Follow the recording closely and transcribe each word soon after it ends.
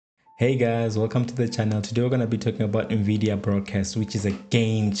Hey guys, welcome to the channel. Today we're going to be talking about NVIDIA Broadcast, which is a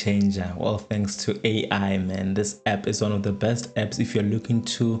game changer. Well, thanks to AI, man. This app is one of the best apps if you're looking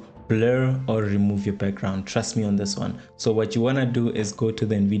to blur or remove your background. Trust me on this one. So what you want to do is go to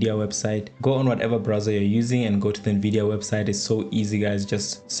the NVIDIA website, go on whatever browser you're using and go to the NVIDIA website. It's so easy, guys.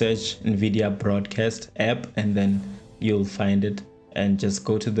 Just search NVIDIA Broadcast app and then you'll find it. And just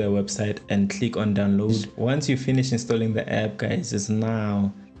go to the website and click on download. Once you finish installing the app, guys, it's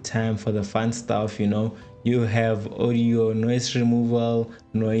now time for the fun stuff. You have audio noise removal,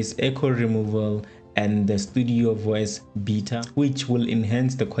 noise echo removal, and the studio voice beta, which will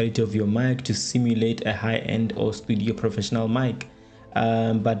enhance the quality of your mic to simulate a high-end or studio professional mic.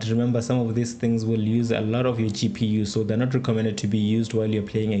 But remember, some of these things will use a lot of your GPU, so they're not recommended to be used while you're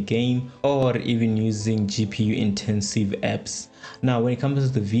playing a game or even using GPU intensive apps. Now when it comes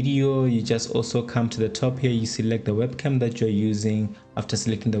to the video, you just also come to the top here, you select the webcam that you're using. After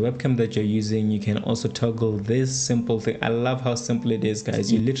selecting the webcam that you're using, you can also toggle this simple thing. I love how simple it is,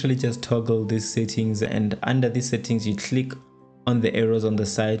 guys. You literally just toggle these settings, and under these settings you click on the arrows on the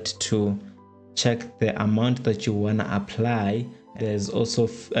side to check the amount that you want to apply. There's also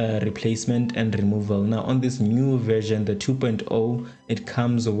replacement and removal. Now on this new version, the 2.0, it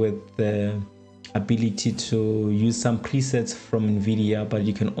comes with the ability to use some presets from NVIDIA, but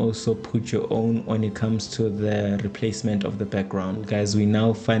you can also put your own when it comes to the replacement of the background. Guys, we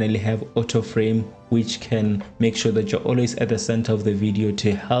now finally have auto frame, which can make sure that you're always at the center of the video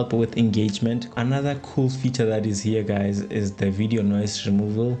to help with engagement. Another cool feature that is here, guys, is the video noise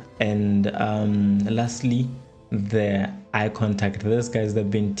removal, and lastly, the eye contact. Those guys that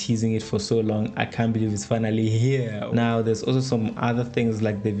have been teasing it for so long, I can't believe it's finally here. Now there's also some other things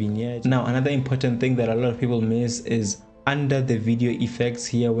like the vignette. Now another important thing that a lot of people miss is under the video effects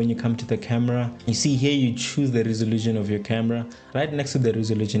here. When you come to the camera, you see here you choose the resolution of your camera. Right next to the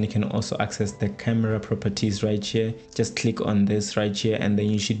resolution, you can also access the camera properties right here. Just click on this right here and then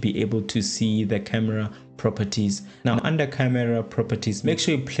you should be able to see the camera properties. Now under camera properties, make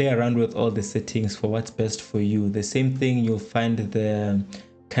sure you play around with all the settings for what's best for you. The same thing, you'll find the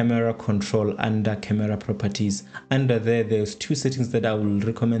camera control under camera properties. Under there's two settings that I will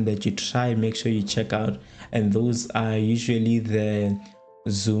recommend that you try, make sure you check out, and those are usually the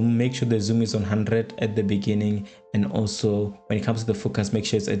zoom. Make sure the zoom is on 100 at the beginning, and also when it comes to the focus, make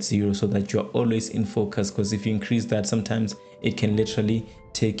sure it's at 0 so that you're always in focus, because if you increase that, sometimes it can literally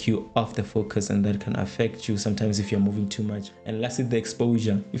take you off the focus and that can affect you sometimes if you're moving too much. And lastly, the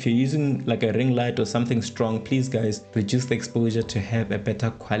exposure. If you're using like a ring light or something strong, please guys, reduce the exposure to have a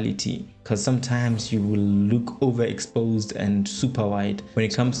better quality, because sometimes you will look overexposed and super wide. When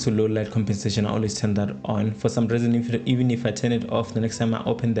it comes to low light compensation, I always turn that on. For some reason, even if I turn it off, the next time I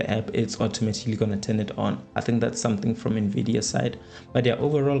open the app, it's automatically gonna turn it on. I think that's something from NVIDIA side. But yeah,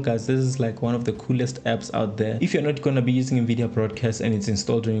 overall guys, this is like one of the coolest apps out there. If you're not gonna be using NVIDIA Broadcast and it's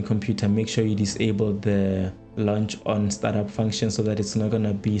installed on your computer, make sure you disable the launch on startup function so that it's not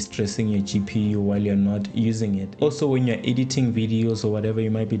gonna be stressing your GPU while you're not using it. Also, when you're editing videos or whatever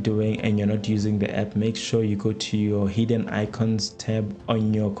you might be doing and you're not using the app, make sure you go to your hidden icons tab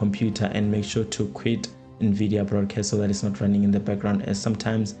on your computer and make sure to quit NVIDIA Broadcast so that it's not running in the background, as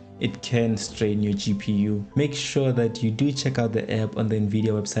sometimes it can strain your GPU. Make sure that you do check out the app on the NVIDIA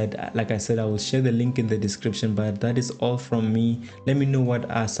website. Like I said, I will share the link in the description, but that is all from me. Let me know what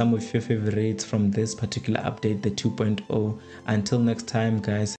are some of your favorites from this particular update, the 2.0. Until next time, guys.